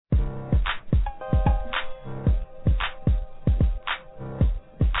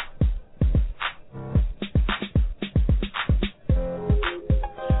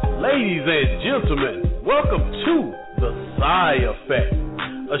gentlemen, welcome to the Starzz Effect,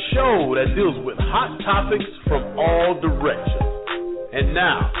 a show that deals with hot topics from all directions. And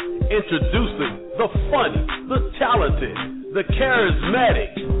now, introducing the funny, the talented, the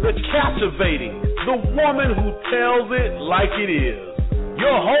charismatic, the captivating, the woman who tells it like it is.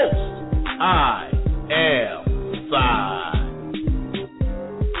 Your host, I am Starzz.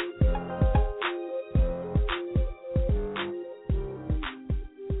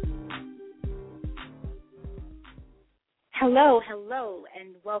 Hello,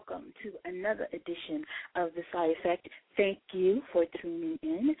 and welcome to another edition of the Starzz Effect. Thank you for tuning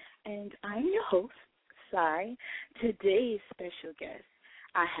in, and I'm your host, Sai. Today's special guest,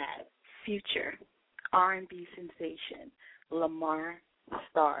 I have future R&B sensation, Lamar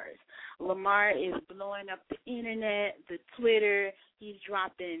Starzz. Lamar is blowing up the internet, the Twitter. He's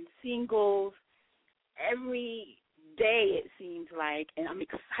dropping singles every day, it seems like, and I'm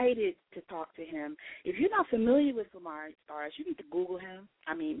excited to talk to him. If you're not familiar with Lamar Starzz, you need to Google him.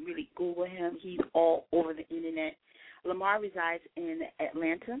 I mean, really Google him. He's all over the internet. Lamar resides in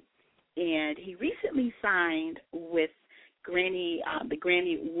Atlanta, and he recently signed with the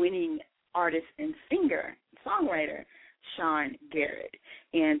Grammy-winning artist and singer, songwriter, Sean Garrett.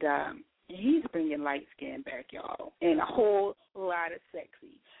 And he's bringing light skin back, y'all, and a whole lot of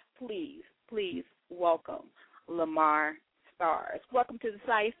sexy. Please welcome Lamar Starzz. Welcome to the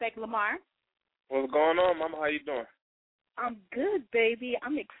Starzz Effect, Lamar. What's going on, Mama? How you doing? I'm good, baby.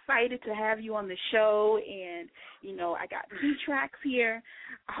 I'm excited to have you on the show, and, I got 2 tracks here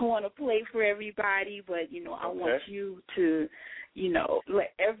I want to play for everybody, but, I want you to,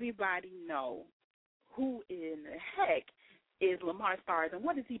 let everybody know who in the heck is Lamar Starzz and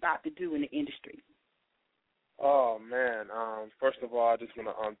what is he about to do in the industry. Oh, man. First of all, I just want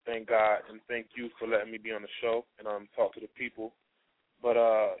to thank God and thank you for letting me be on the show and talk to the people. But,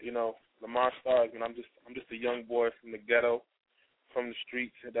 Lamar Starzz, man, I'm just a young boy from the ghetto, from the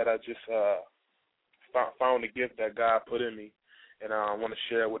streets that I just found the gift that God put in me, and I want to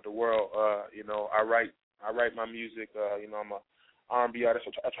share it with the world. I write my music. I'm a R&B artist.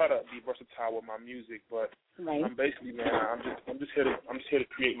 I try to be versatile with my music, but right. I'm basically, man, I'm just here to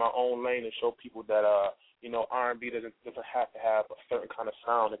create my own lane and show people that R&B doesn't have to have a certain kind of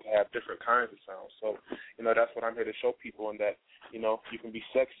sound. It can have different kinds of sounds. So, that's what I'm here to show people, and that, you can be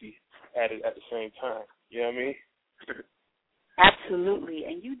sexy at it at the same time. You know what I mean? Absolutely,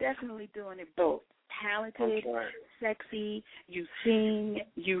 and you definitely doing it both. Talented, sexy, you sing,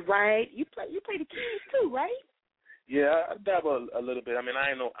 you write, you play the keys too, right? Yeah, I dabble a little bit. I mean,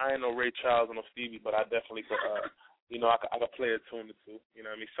 I ain't no Ray Charles or no Stevie, but I definitely could, I could play a tune or two. You know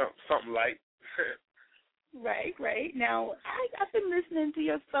what I mean? Something light. Right. Now, I've been listening to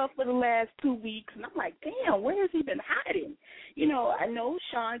your stuff for the last 2 weeks, and I'm like, damn, where has he been hiding? I know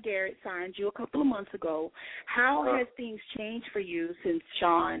Sean Garrett signed you a couple of months ago. How has things changed for you since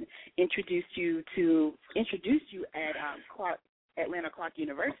Sean introduced you at Atlanta Clark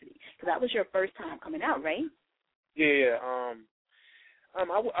University? Because that was your first time coming out, right? Yeah.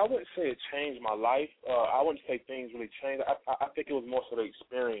 I wouldn't say it changed my life. I wouldn't say things really changed. I think it was more so the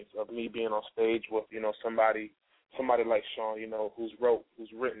experience of me being on stage with, somebody like Sean, who's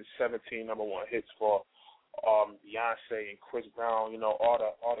written 17 number 1 hits for Beyonce and Chris Brown,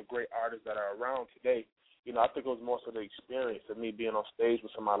 all the great artists that are around today. I think it was more so the experience of me being on stage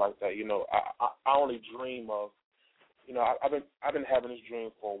with somebody like that. I only dream of, I've been having this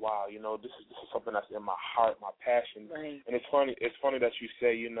dream for a while. This is something that's in my heart, my passion. Right. And it's funny that you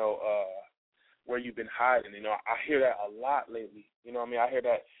say, where you've been hiding. I hear that a lot lately. I hear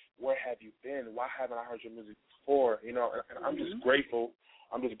that, where have you been? Why haven't I heard your music before? And I'm just grateful.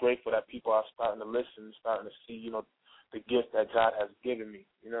 I'm just grateful that people are starting to listen, starting to see, the gift that God has given me.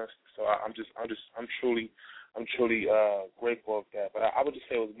 So I'm truly grateful of that. But I would just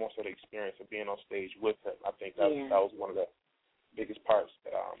say it was more so the experience of being on stage with him. I think that was one of the biggest parts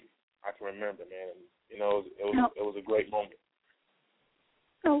that I can remember, man. And, it was a great moment.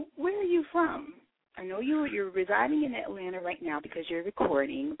 So where are you from? I know you're residing in Atlanta right now because you're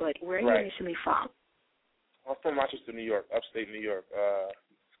recording, but where are you initially from? I'm from Rochester, New York, upstate New York.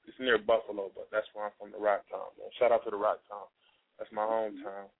 It's near Buffalo, but that's where I'm from, the Rock Town. Man. Shout out to the Rock Town. That's my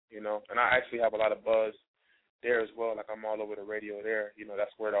hometown, And I actually have a lot of buzz there as well. Like, I'm all over the radio there.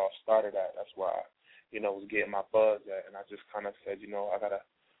 That's where it all started at. That's why I, was getting my buzz at. And I just kind of said,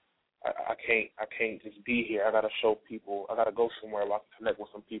 I can't just be here. I gotta show people. I gotta go somewhere where I can connect with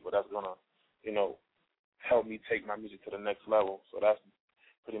some people that's gonna, help me take my music to the next level. So that's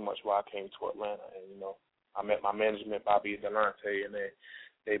pretty much why I came to Atlanta. And I met my management, Bobby and Delante, and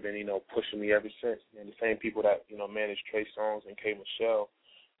they've been pushing me ever since. And the same people that managed Trey Songz and K Michelle,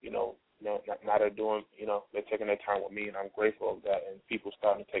 now they're doing, they're taking their time with me, and I'm grateful of that. And people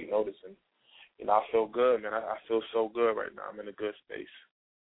starting to take notice, and I feel good, man. I feel so good right now. I'm in a good space.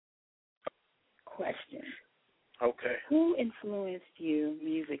 Question. Okay. Who influenced you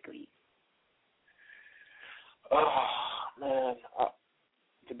musically? Oh man,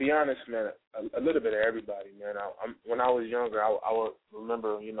 to be honest, man, a little bit of everybody, man. When I was younger, I would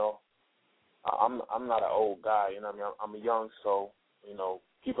remember, I'm not an old guy, I'm young, so,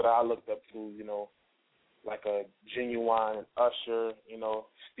 people that I looked up to, like a Genuine, Usher,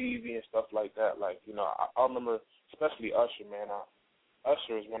 Stevie and stuff like that. Like, I remember, especially Usher, man.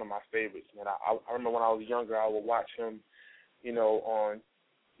 Usher is one of my favorites, man. I remember when I was younger, I would watch him, on,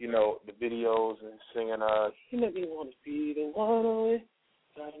 the videos and singing, you make me want to be the one away,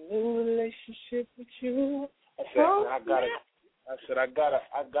 got a new relationship with you. I said, I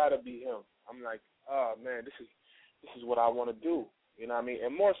gotta be him. I'm like, oh man, this is what I want to do. You know what I mean?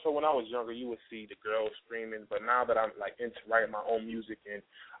 And more so when I was younger, you would see the girls screaming. But now that I'm like into writing my own music and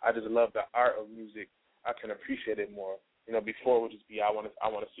I just love the art of music, I can appreciate it more. Before it would just be I want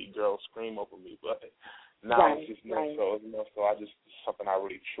to see girls scream over me, but now it's just more so. So I just it's something I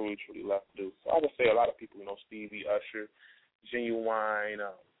really truly love to do. So I would say a lot of people, Stevie, Usher, Genuine.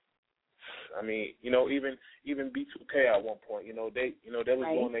 I mean, even B2K at one point, they was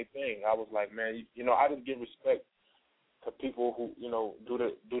doing their thing. I was like, man, I just give respect to people who,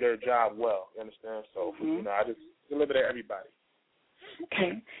 do their job well. You understand? So, I just deliver to everybody.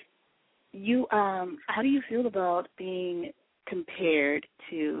 Okay. You, how do you feel about being compared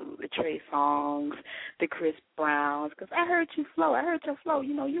to the Trey Songz, the Chris Browns? Because I heard your flow.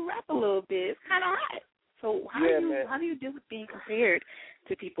 You rap a little bit. It's kind of hot. So how do you deal with being compared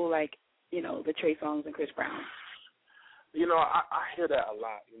to people like, the Trey Songz and Chris Brown? I hear that a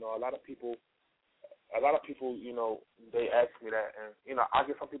lot. A lot of people, they ask me that, and I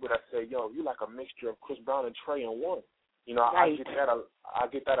get some people that say, "Yo, you like a mixture of Chris Brown and Trey in one." Right. I get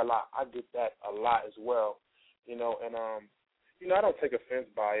that a lot. I get that a lot as well. And I don't take offense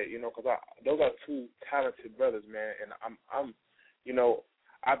by it, because those are two talented brothers, man, and I'm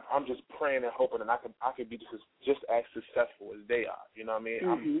just praying and hoping that I could be just as successful as they are. You know what I mean?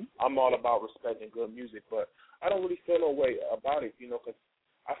 Mm-hmm. I'm all about respecting good music, but I don't really feel no way about it, because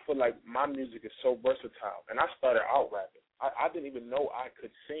I feel like my music is so versatile. And I started out rapping. I didn't even know I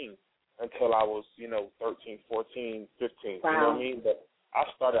could sing until I was, 13, 14, 15. Wow. You know what I mean? But I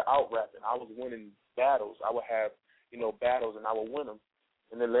started out rapping. I was winning battles. I would have, battles, and I would win them.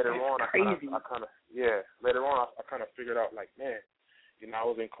 And then later on, I kind of figured out, like, man, I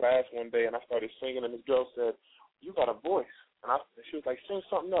was in class one day, and I started singing, and this girl said, "You got a voice." And she was like, "Sing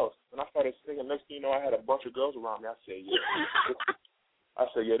something else." And I started singing. Next thing you know, I had a bunch of girls around me. I said,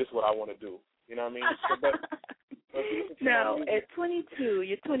 "Yeah, this is what I want to do." You know what I mean? So, but now, at 22,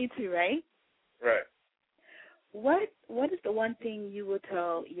 you're 22, right? Right. What is the one thing you will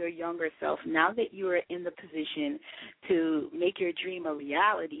tell your younger self now that you are in the position to make your dream a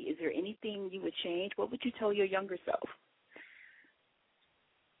reality? Is there anything you would change? What would you tell your younger self?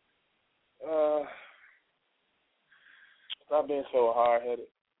 Stop being so hard-headed.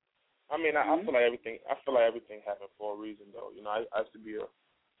 I mean, I feel like everything happened for a reason, though. I used to be a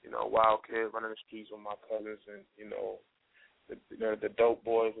wild kid running the streets with my cousins, and the dope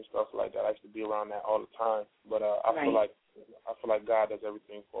boys and stuff like that. I used to be around that all the time. But I feel like God does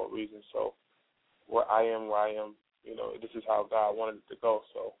everything for a reason. So where I am, this is how God wanted it to go.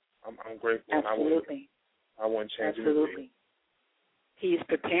 So I'm grateful. Absolutely. And I wouldn't change Absolutely. anything. He's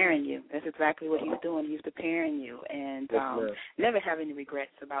preparing you. That's exactly what he's doing. He's preparing you. And never have any regrets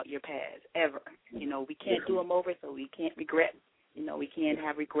about your past, ever. We can't do them over, so we can't regret. We can't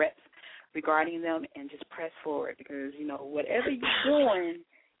have regrets regarding them, and just press forward because, whatever you're doing,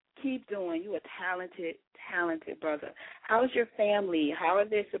 keep doing. You're a talented brother. How's your family? How are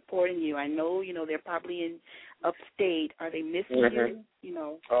they supporting you? I know, they're probably in upstate. Are they missing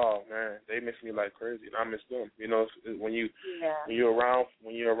you? Oh man, they miss me like crazy, and I miss them. When you're around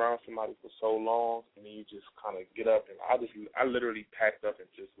somebody for so long, and then you just kind of get up, and I literally packed up and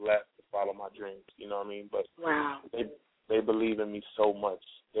just left to follow my dreams. You know what I mean? But wow, they believe in me so much.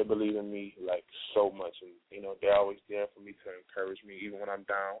 They believe in me like so much, and they're always there for me to encourage me even when I'm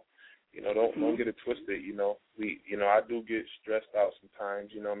down. Don't get it twisted. I do get stressed out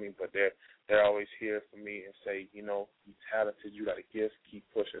sometimes. You know what I mean? But they're always here for me and say, you're talented, you got a gift, keep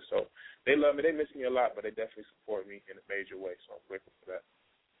pushing. So they love me. They miss me a lot, but they definitely support me in a major way. So I'm grateful for that.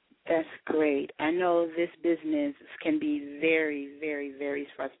 That's great. I know this business can be very, very, very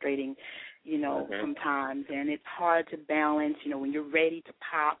frustrating, sometimes, and it's hard to balance. When you're ready to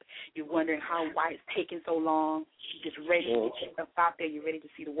pop, you're wondering why it's taking so long. You're just ready to get yourself out there. You're ready to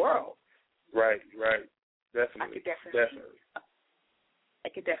see the world. Right. Definitely. I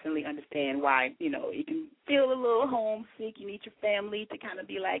could definitely understand why, you can feel a little homesick. You need your family to kind of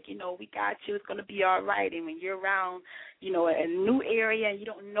be like, we got you. It's going to be all right. And when you're around, a new area and you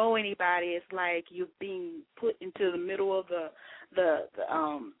don't know anybody, it's like you're being put into the middle of the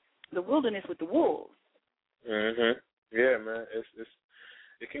wilderness with the wolves. Mhm. Yeah, man.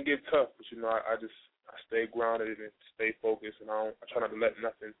 It can get tough, but I stay grounded and stay focused, and I try not to let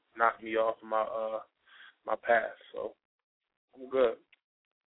nothing knock me off my path. So I'm good.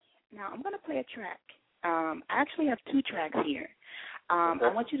 Now I'm going to play a track. I actually have 2 tracks here.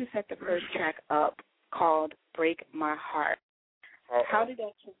 I want you to set the first track up, called "Break My Heart." How did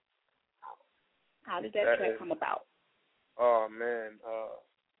that track come about? Oh man,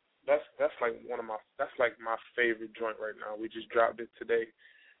 that's like that's like my favorite joint right now. We just dropped it today,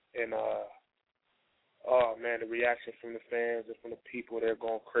 and oh man, the reaction from the fans and from the people, they're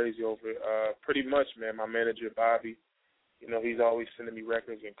going crazy over it. Pretty much, man. My manager Bobby, he's always sending me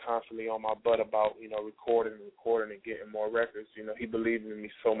records and constantly on my butt about recording and getting more records. He believes in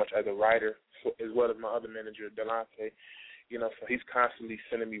me so much as a writer, as well as my other manager Delonte. So he's constantly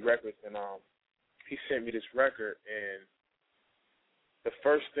sending me records, and he sent me this record, and the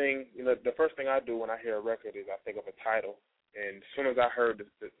first thing I do when I hear a record is I think of a title. And as soon as I heard the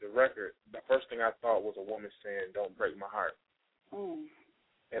record, the first thing I thought was a woman saying, "Don't break my heart." Mm.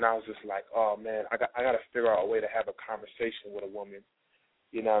 And I was just like, oh man, I got to figure out a way to have a conversation with a woman.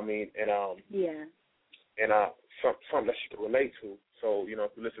 You know what I mean? And something that she could relate to. So, if you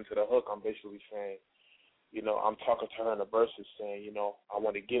listen to the hook, I'm basically saying, I'm talking to her in the verses saying, I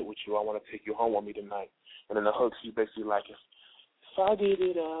want to get with you. I want to take you home with me tonight. And in the hook, she's basically like, if I give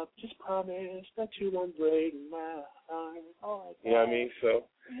it up, just promise that you won't break my heart. Oh, you know what I mean? So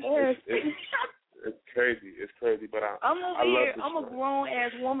yes. It's crazy. It's crazy, but I'm a grown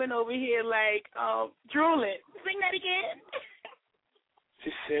ass woman over here, like drooling. Sing that again.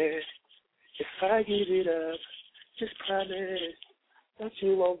 She said, if I give it up, just promise that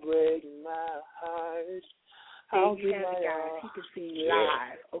you won't break my heart. I'll give my all. He can sing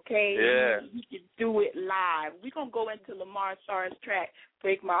live, okay? Yeah. He can do it live. We're gonna go into Lamar Starzz track,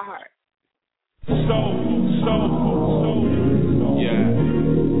 "Break My Heart." So. Yeah.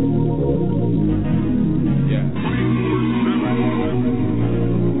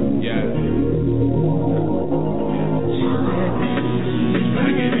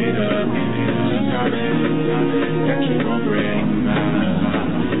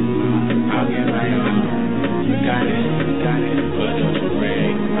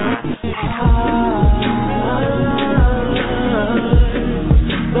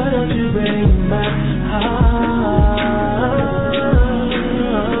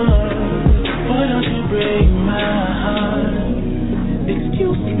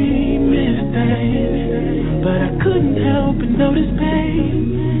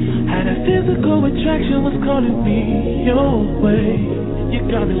 Attraction was calling me your way. You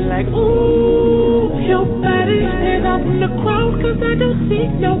got me like, ooh, your body stand out from the crowd, cause I don't see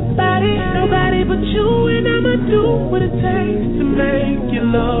nobody but you, and I'ma do what it takes to make your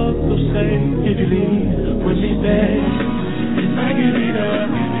love so safe. If you leave with me, babe, if I give it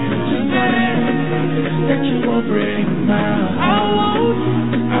up, just promise that you won't break my heart.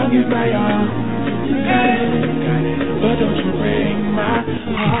 I'll give my all, you got it, but don't you break my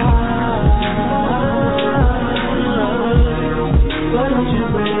heart. Why don't you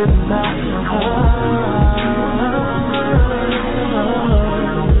break my heart?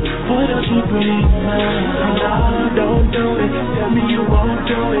 Why don't you break my heart? Don't do it. Tell me you won't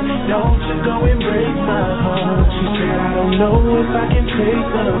do it. Don't you go and break my heart. She said I don't know if I can take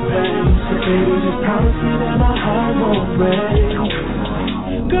the pain. So baby, just promise me that my heart won't break.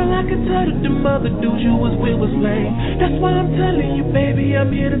 Girl, I can tell that them other dudes you was with was lame. That's why I'm telling you, baby,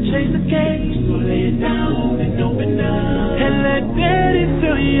 I'm here to change the game. So lay it down and open up and let daddy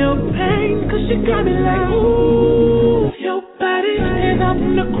feel your pain. Cause you got me like, ooh, your body stand out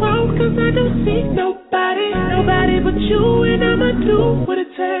from the crowd, cause I don't see nobody but you, and I'ma do what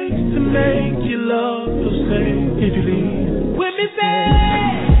it takes to make your love feel safe. If you leave with me,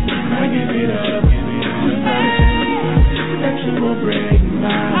 babe, I give it up, that you won't break my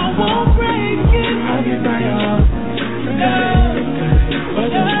heart. I won't break it. I'll give my all. But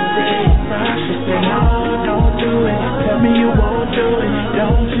don't you break my heart. She said, no, don't do it. Tell me you won't do it.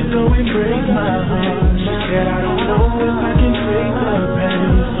 Don't you go and break my heart. She said, I don't know if I can take the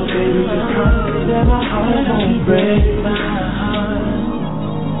pain. So baby, just promise me that my heart won't break my heart.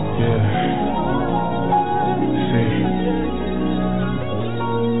 Yeah. See,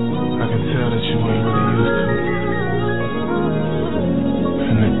 I can tell that you ain't really used to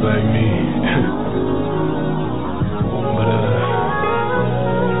like me.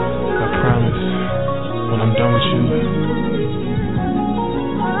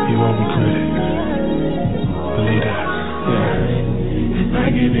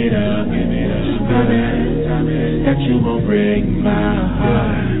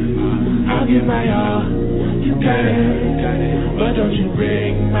 give my all. You got it, but don't you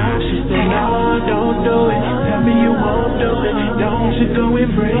break my. She said, no, don't do it. Tell me you won't do it. Don't you go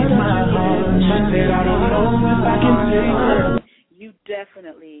and break my heart. She said, I don't know if I can take her. You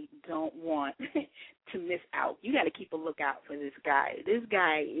definitely don't want to miss out. You got to keep a lookout for this guy. This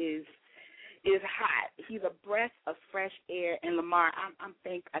guy is hot. He's a breath of fresh air. And Lamar,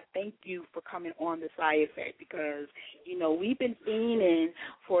 I thank you for coming on the Side Effect because, you know, we've been fiending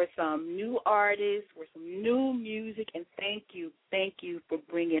for some new artists, for some new music, and thank you for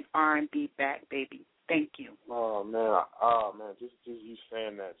bringing R&B back, baby. Thank you. Oh man, just you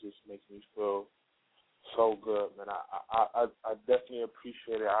saying that just makes me feel so good, man. I definitely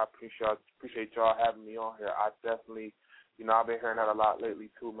appreciate it. I appreciate y'all having me on here. I definitely. You know, I've been hearing that a lot lately,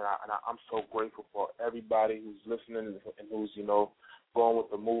 too, man, and I'm so grateful for everybody who's listening and who's, you know, going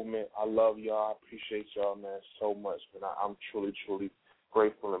with the movement. I love y'all. I appreciate y'all, man, so much, man. I'm truly, truly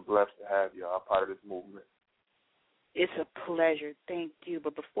grateful and blessed to have y'all part of this movement. It's a pleasure. Thank you.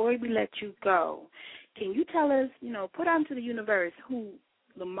 But before we let you go, can you tell us, you know, put out into the universe who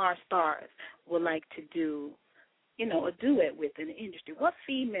Lamar Starzz would like to do, you know, a duet with in the industry? What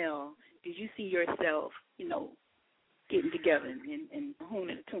female did you see yourself, you know, getting together and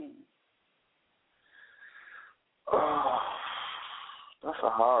honing a tune? That's a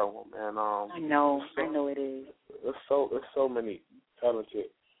hard one, man. I know it is. There's so many talented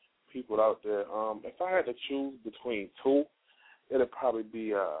people out there. If I had to choose between two, it'd probably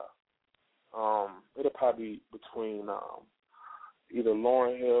be between either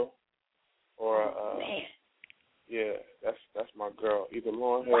Lauryn Hill or man. Yeah, that's my girl. Either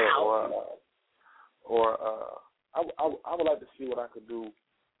Lauryn Hill or I would like to see what I could do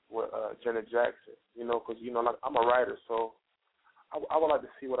with Janet Jackson, you know, because, you know, like I'm a writer, so I would like to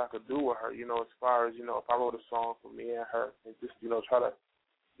see what I could do with her, you know, as far as, you know, if I wrote a song for me and her and just, you know, try to,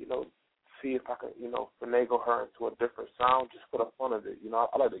 you know, see if I can, you know, finagle her into a different sound just for the fun of it. You know,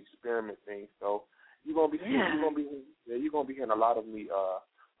 I like to experiment things, so you're gonna be hearing a lot of me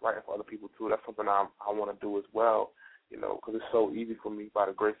writing for other people too. That's something I want to do as well, you know, because it's so easy for me by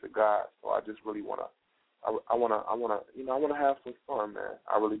the grace of God. So I just really want to. I want to have some fun, man.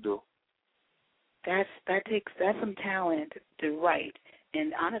 I really do. That's some talent to write,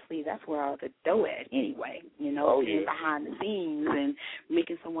 and honestly, that's where all the dough at anyway. You know, being behind the scenes and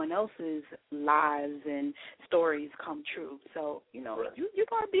making someone else's lives and stories come true. So, you know, you're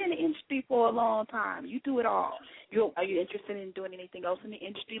gonna be in the industry for a long time. You do it all. Are you interested in doing anything else in the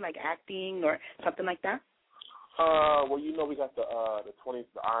industry, like acting or something like that? Well, you know, we got the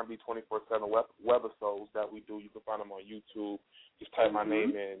R&B 24/7 webisodes that we do. You can find them on YouTube. Just type my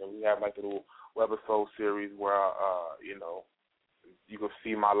name in, and we have like a little webisode series where, you know, you can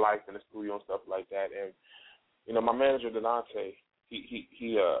see my life in the studio and stuff like that. And you know, my manager Delante, he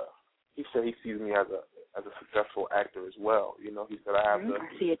said he sees me as a successful actor as well. You know, he said I have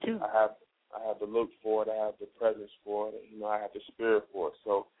I see it too. I have the look for it. I have the presence for it. You know, I have the spirit for it.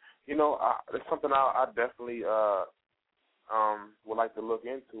 So, you know, it's something I definitely would like to look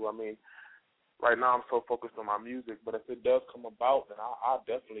into. I mean, right now I'm so focused on my music, but if it does come about, then I'll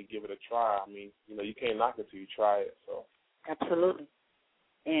definitely give it a try. I mean, you know, you can't knock it till you try it. So absolutely.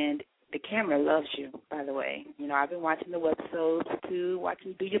 And the camera loves you, by the way. You know, I've been watching the webisodes too, watching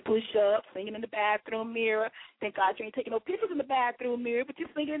you do your push-ups, singing in the bathroom mirror. Thank God you ain't taking no pictures in the bathroom mirror, but you're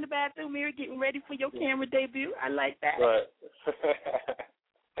singing in the bathroom mirror, getting ready for your camera debut. I like that. Right.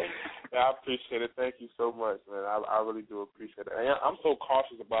 Yeah, I appreciate it. Thank you so much, man. I really do appreciate it. And I'm so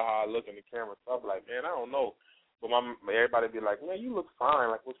cautious about how I look in the camera. So I'm like, man, I don't know. But everybody be like, man, you look fine.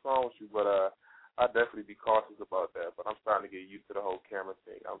 Like, what's wrong with you? But I definitely be cautious about that. But I'm starting to get used to the whole camera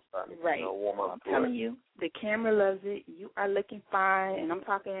thing. I'm starting to warm up to it. I'm telling you, the camera loves it. You are looking fine. And I'm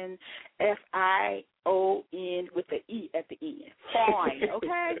talking FION with the E at the end. Fine,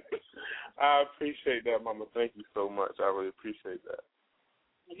 okay? I appreciate that, Mama. Thank you so much. I really appreciate that.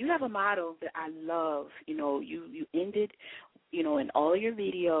 You have a motto that I love. You know, you ended, you know, in all your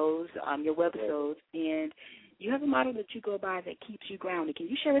videos, your webisodes, and you have a motto that you go by that keeps you grounded. Can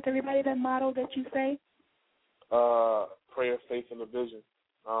you share with everybody that motto that you say? Prayer, faith, and a vision.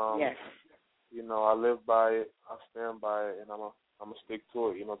 Yes. You know, I live by it. I stand by it, and I'm a stick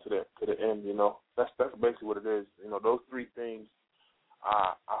to it. You know, to the end. You know, that's basically what it is. You know, those three things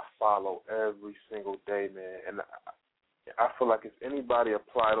I follow every single day, man, and I feel like if anybody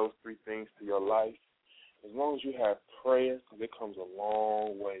apply those three things to your life, as long as you have prayer, because it comes a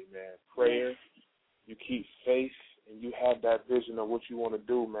long way, man. Prayer, you keep faith, and you have that vision of what you want to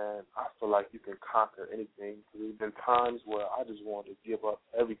do, man, I feel like you can conquer anything. There's been times where I just wanted to give up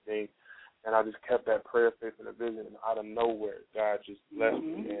everything And I just kept that prayer, faith, and a vision, and out of nowhere, God just blessed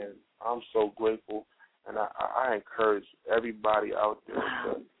me, and I'm so grateful. And I encourage everybody out there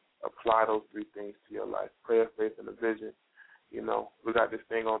to apply those three things to your life: prayer, faith, and a vision. You know, we got this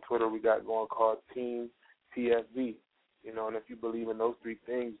thing on Twitter we got going called Team TFV. You know, and if you believe in those three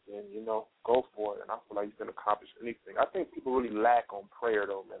things, then, you know, go for it. And I feel like you can accomplish anything. I think people really lack on prayer,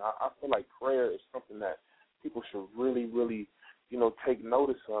 though, man. I feel like prayer is something that people should really, really, you know, take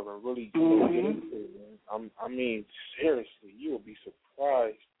notice of and really, you know, get into, man. I mean, seriously, you will be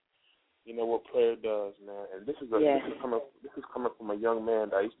surprised, you know, what prayer does, man. And this is coming from a young man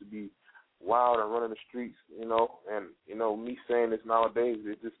that used to be wild and running the streets, you know, and, you know, me saying this nowadays,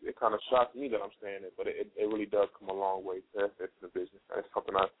 it kind of shocks me that I'm saying it, but it really does come a long way. Prayer, faith, and the business. And it's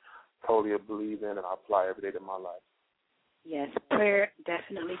something I totally believe in and I apply every day to my life. Yes, prayer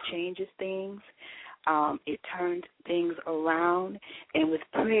definitely changes things. It turns things around, and with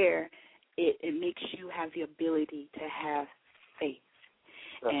prayer, it makes you have the ability to have faith.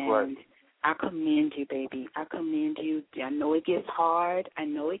 That's and right. I commend you, baby. I commend you. I know it gets hard.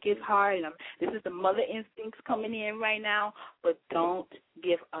 And this is the mother instincts coming in right now, but don't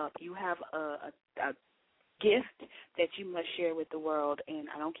give up. You have a gift that you must share with the world, and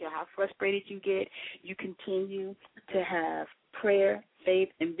I don't care how frustrated you get, you continue to have prayer, faith,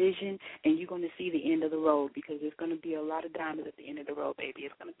 and vision, and you're going to see the end of the road, because there's going to be a lot of diamonds at the end of the road, baby.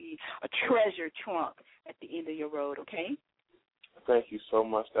 It's going to be a treasure trunk at the end of your road, okay? Thank you so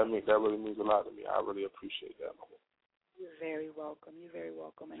much. That really means a lot to me. I really appreciate that, Mama. You're very welcome. You're very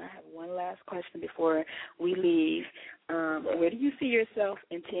welcome. And I have one last question before we leave. Where do you see yourself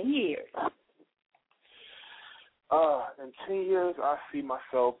in 10 years? In 10 years, I see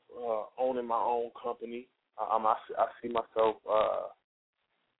myself owning my own company. I see myself,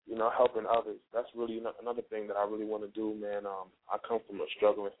 you know, helping others. That's really another thing that I really want to do, man. I come from a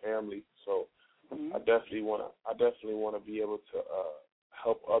struggling family, so I definitely want to be able to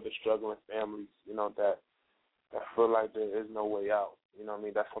help other struggling families, you know, that feel like there is no way out. You know what I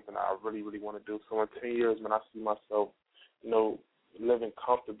mean? That's something I really, really want to do. So in 10 years, man, I see myself, you know, living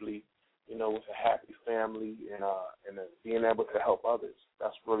comfortably, you know, with a happy family and being able to help others.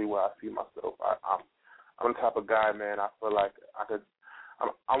 That's really where I see myself. I'm the type of guy, man, I feel like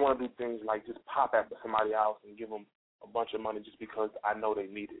I want to do things like just pop at somebody's house and give them a bunch of money just because I know they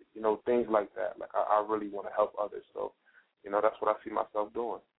need it. You know, things like that. Like, I really want to help others. So, you know, that's what I see myself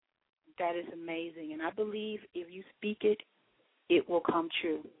doing. That is amazing. And I believe if you speak it, it will come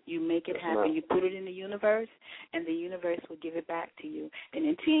true. You make it happen. Right. You put it in the universe, and the universe will give it back to you. And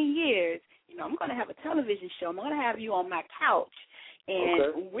in 10 years, you know, I'm going to have a television show. I'm going to have you on my couch,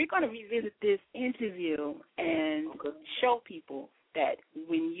 and we're going to revisit this interview and show people that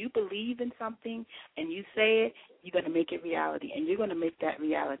when you believe in something and you say it, you're going to make it reality, and you're going to make that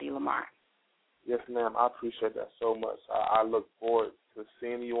reality, Lamar. Yes, ma'am. I appreciate that so much. I look forward to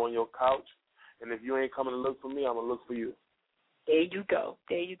seeing you on your couch, and if you ain't coming to look for me, I'm going to look for you. There you go.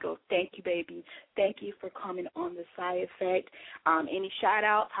 There you go. Thank you, baby. Thank you for coming on the Side Effect. Any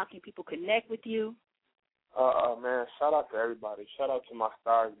shout-outs? How can people connect with you? Man, shout out to everybody. Shout out to my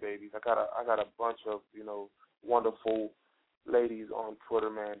Starzz babies. I got a bunch of, you know, wonderful ladies on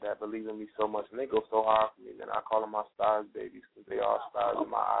Twitter, man, that believe in me so much, and they go so hard for me, man. I call them my Starzz babies because they are stars in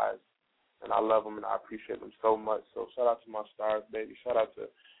my eyes, and I love them and I appreciate them so much. So shout out to my Starzz babies. Shout out to,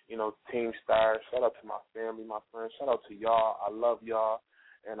 you know, Team Starzz. Shout out to my family, my friends. Shout out to y'all. I love y'all,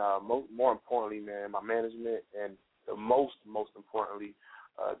 and more importantly, man, my management, and the most importantly,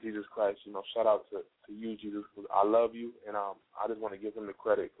 Jesus Christ. You know, shout out to you, Jesus, because I love you, and I just want to give him the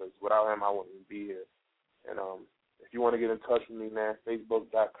credit, because without him, I wouldn't even be here. And if you want to get in touch with me, man,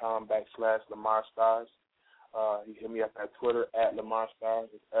 Facebook.com/Lamar Starzz. You hit me up at Twitter at Lamar Starzz.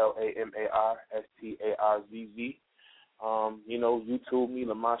 It's LamarStarzz. You know, YouTube me,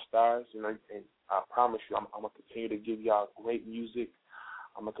 Lamar Starzz. You know, and I promise you, I'm gonna continue to give y'all great music.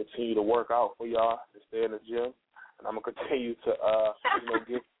 I'm gonna continue to work out for y'all and stay in the gym, and I'm gonna continue to,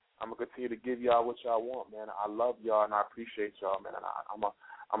 I'm gonna continue to give y'all what y'all want, man. I love y'all and I appreciate y'all, man. And I'm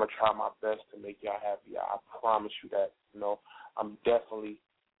gonna try my best to make y'all happy. I promise you that. You know, I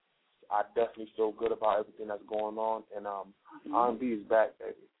definitely feel good about everything that's going on, and R&B is back,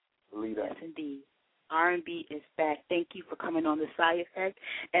 baby. Believe that. Yes, indeed. R&B is back. Thank you for coming on the Side Effect,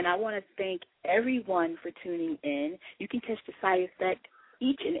 and I want to thank everyone for tuning in. You can catch the Side Effect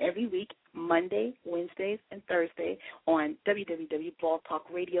each and every week, Monday, Wednesdays, and Thursday on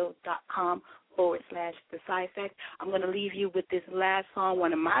www.blogtalkradio.com/The Side Effect. I'm going to leave you with this last song,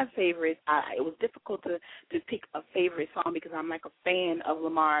 one of my favorites. It was difficult to pick a favorite song because I'm like a fan of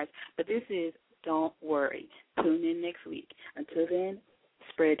Lamar's, but this is Don't Worry. Tune in next week. Until then,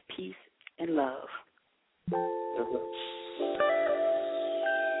 spread peace and love.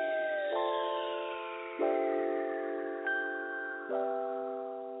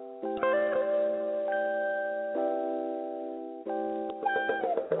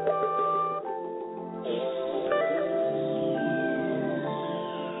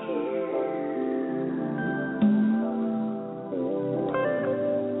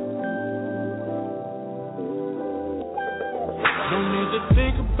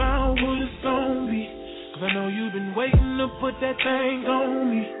 Think about what it's gon' be, 'cause I know you've been waiting to put that thing on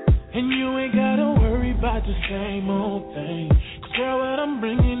me. And you ain't gotta worry about the same old thing, 'cause girl, what I'm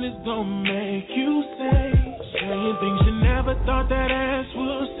bringing is gon' make you say, saying things you never thought that ass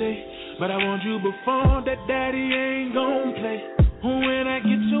would say. But I want you before that daddy ain't gon' play. When I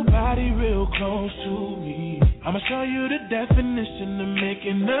get your body real close to me, I'ma show you the definition of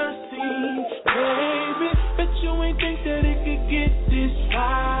making a scene. Baby, bet you ain't think that it could get this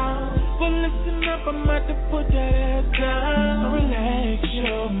wild. But listen up, I'm about to put that ass down. Relax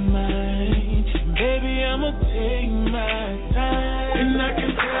your mind, baby, I'ma take my time. And I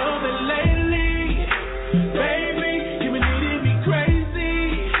can tell that lately, baby, you've been needing me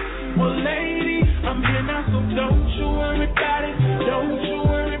crazy. Well, lady, I'm here now, so don't you worry about it. Don't you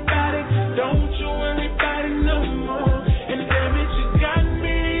worry about it. Don't you worry about it no more. And damn it, you got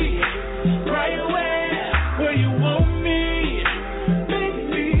me right where you want me,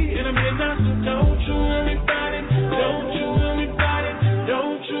 baby. And I'm here now, so don't you worry about it. Don't you worry about it.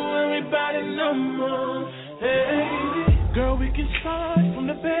 Don't you worry about it no more. Hey, girl, we can start from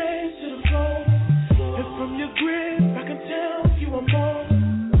the bed to the floor. And from your grip, I can tell you want more.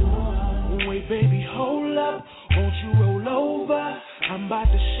 Wait, baby, hold up. Won't you roll over? I'm about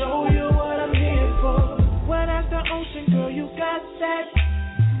to show you what I'm here for. When as the ocean, girl, you got that.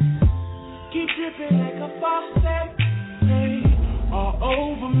 Keep dripping like a faucet. Hey, all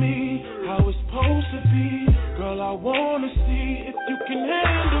over me, how it's supposed to be. Girl, I wanna see if you can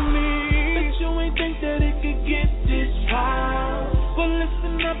handle me. But you ain't think that it could get this wild. But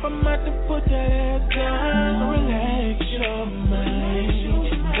listen up, I'm about to put that ass down. Relax your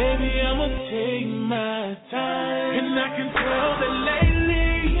mind, baby, I'ma take my time. And I can tell that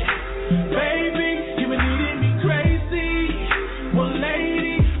lately, baby, you've been needing me crazy. Well,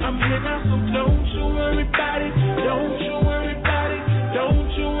 lady, I'm here now, so don't you worry about it. Don't you worry about it. Don't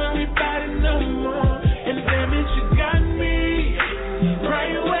you worry about it no more. And damn it, you got me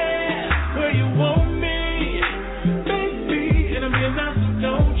right where you want me, baby. And I'm here now, so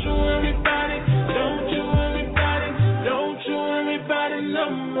don't you worry about it. Don't you worry about it. Don't you worry about it no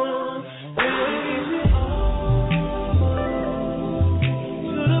more, baby.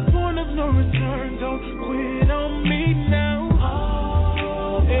 To the point of no return, don't quit on